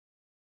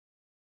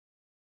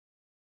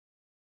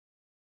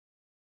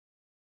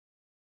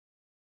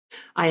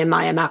I am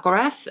Maya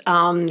McElrath.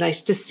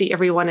 Nice to see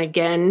everyone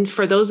again.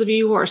 For those of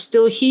you who are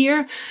still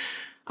here,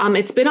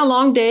 it's been a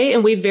long day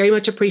and we very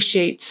much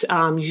appreciate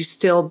you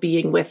still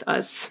being with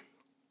us.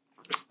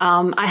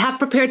 I have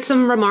prepared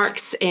some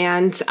remarks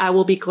and I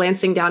will be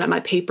glancing down at my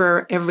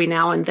paper every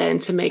now and then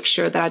to make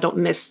sure that I don't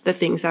miss the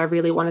things that I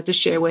really wanted to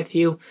share with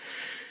you.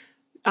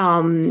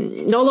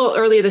 Nolo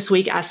earlier this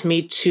week asked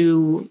me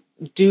to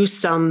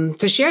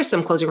share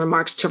some closing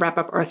remarks to wrap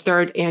up our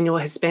third annual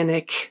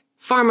Hispanic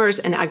Farmers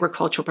and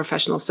Agricultural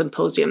Professionals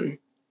Symposium.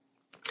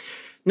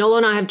 Nolo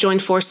and I have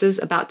joined forces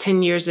about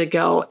 10 years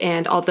ago,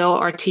 and although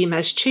our team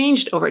has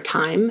changed over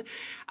time,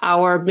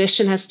 our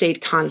mission has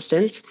stayed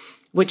constant,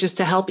 which is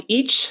to help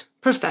each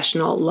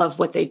professional love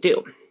what they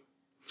do.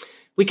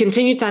 We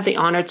continue to have the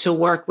honor to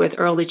work with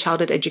early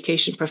childhood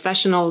education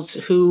professionals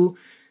whose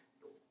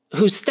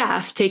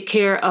staff take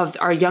care of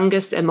our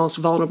youngest and most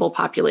vulnerable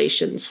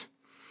populations.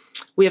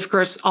 We, of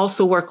course,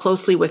 also work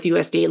closely with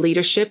USDA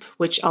leadership,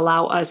 which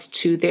allow us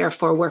to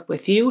therefore work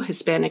with you,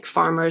 Hispanic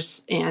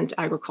farmers and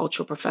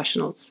agricultural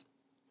professionals.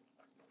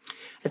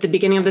 At the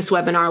beginning of this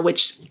webinar,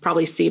 which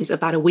probably seems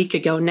about a week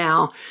ago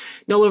now,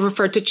 Nolo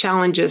referred to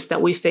challenges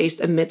that we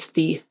faced amidst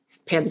the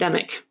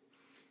pandemic.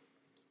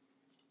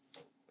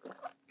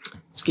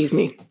 Excuse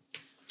me.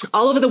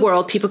 All over the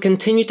world, people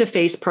continue to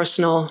face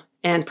personal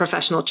and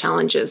professional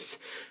challenges,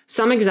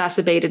 some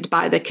exacerbated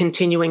by the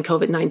continuing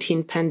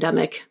COVID-19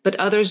 pandemic, but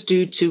others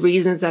due to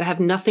reasons that have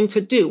nothing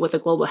to do with the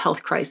global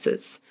health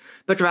crisis,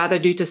 but rather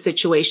due to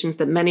situations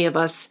that many of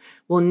us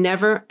will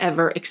never,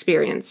 ever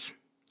experience.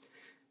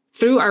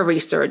 Through our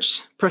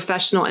research,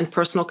 professional and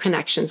personal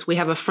connections, we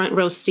have a front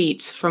row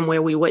seat from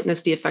where we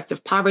witness the effects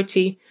of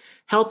poverty,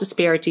 health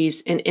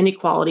disparities, and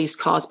inequalities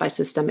caused by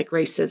systemic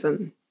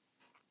racism.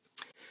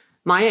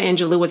 Maya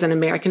Angelou was an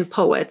American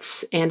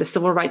poet and a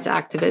civil rights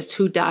activist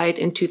who died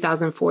in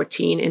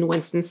 2014 in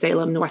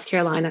Winston-Salem, North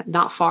Carolina,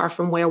 not far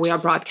from where we are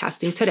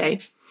broadcasting today.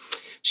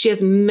 She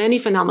has many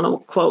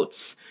phenomenal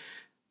quotes.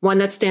 One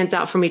that stands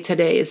out for me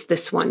today is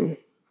this one.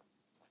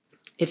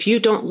 If you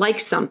don't like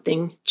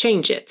something,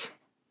 change it.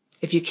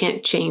 If you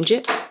can't change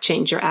it,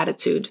 change your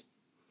attitude.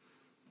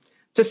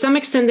 To some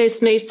extent,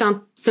 this may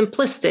sound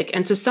simplistic,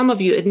 and to some of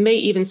you, it may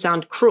even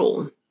sound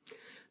cruel.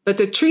 But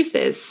the truth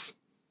is,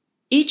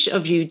 each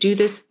of you do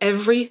this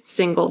every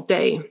single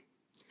day.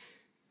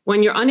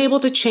 When you're unable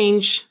to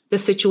change the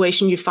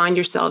situation you find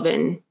yourself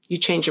in, you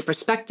change your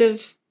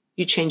perspective,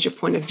 you change your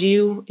point of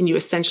view, and you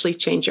essentially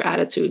change your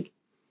attitude.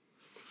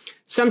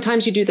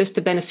 Sometimes you do this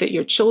to benefit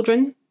your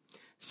children.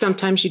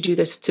 Sometimes you do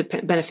this to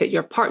benefit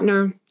your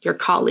partner, your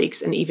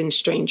colleagues, and even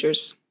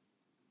strangers.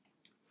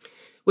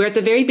 We're at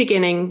the very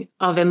beginning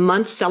of a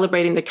month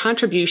celebrating the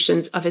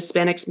contributions of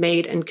Hispanics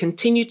made and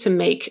continue to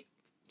make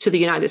to the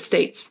United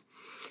States.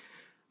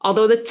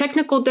 Although the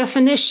technical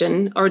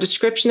definition or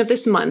description of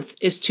this month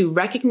is to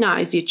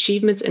recognize the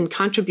achievements and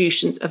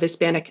contributions of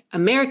Hispanic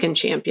American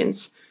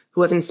champions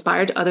who have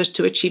inspired others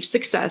to achieve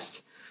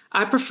success,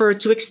 I prefer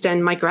to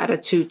extend my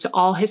gratitude to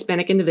all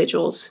Hispanic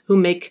individuals who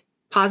make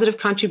positive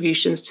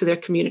contributions to their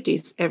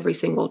communities every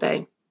single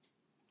day.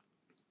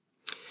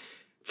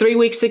 3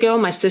 weeks ago,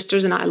 my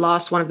sisters and I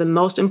lost one of the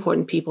most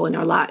important people in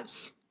our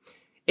lives,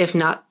 if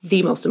not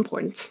the most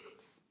important.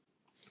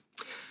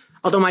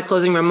 Although my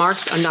closing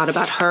remarks are not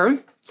about her,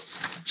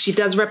 she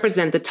does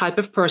represent the type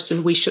of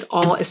person we should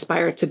all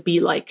aspire to be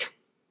like.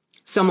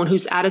 Someone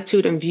whose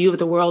attitude and view of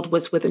the world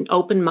was with an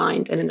open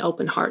mind and an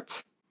open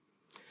heart.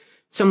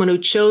 Someone who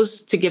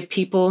chose to give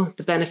people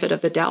the benefit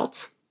of the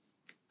doubt,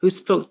 who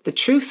spoke the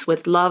truth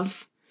with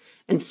love,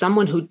 and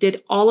someone who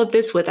did all of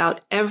this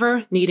without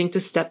ever needing to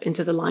step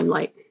into the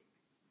limelight.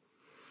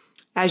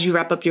 As you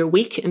wrap up your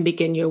week and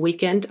begin your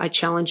weekend, I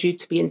challenge you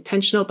to be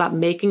intentional about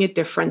making a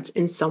difference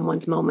in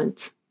someone's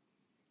moment.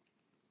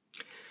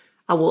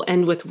 I will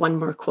end with one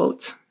more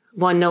quote,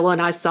 one Nola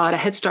and I saw at a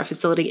Head Start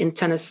facility in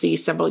Tennessee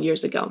several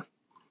years ago.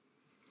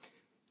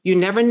 You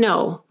never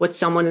know what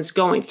someone is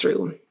going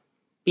through.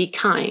 Be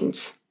kind,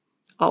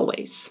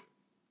 always.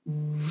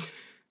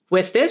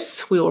 With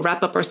this, we will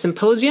wrap up our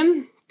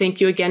symposium.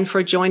 Thank you again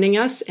for joining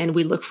us, and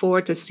we look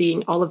forward to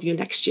seeing all of you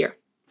next year.